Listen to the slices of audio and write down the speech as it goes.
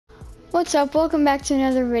What's up? Welcome back to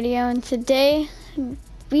another video, and today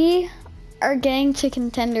we are getting to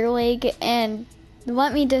Contender League, and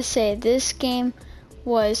let me just say, this game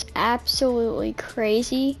was absolutely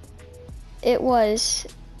crazy. It was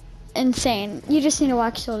insane. You just need to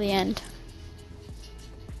watch till the end.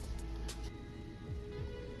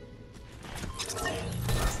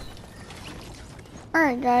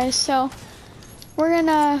 Alright guys, so we're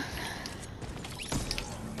gonna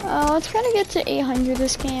let's try to get to 800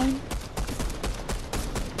 this game.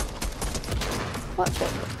 What?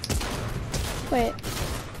 Wait.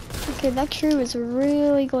 Okay, that tree was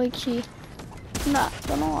really glitchy. I'm not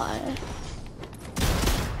gonna lie.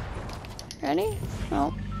 Ready?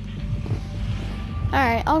 Nope.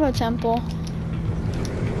 Alright, I'll go temple. I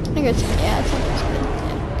think it's, yeah, temple's good.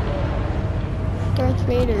 Yeah. Darth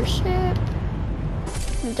Vader ship.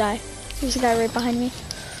 I'm gonna die. There's a guy right behind me.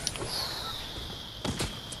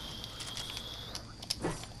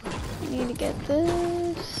 I need to get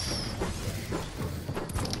this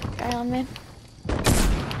guy on me.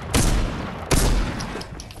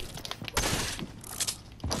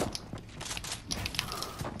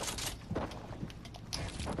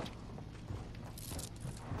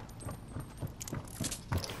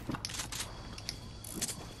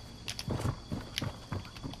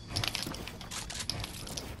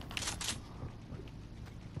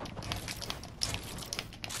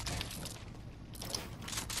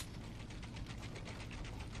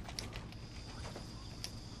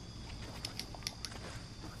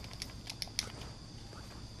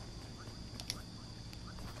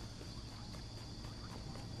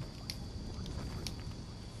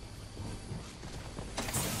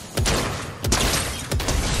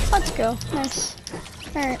 Let's go. Nice.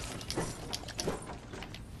 Alright.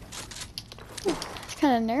 It's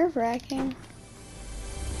kind of nerve-wracking.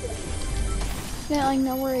 I didn't like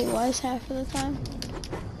know where he was half of the time.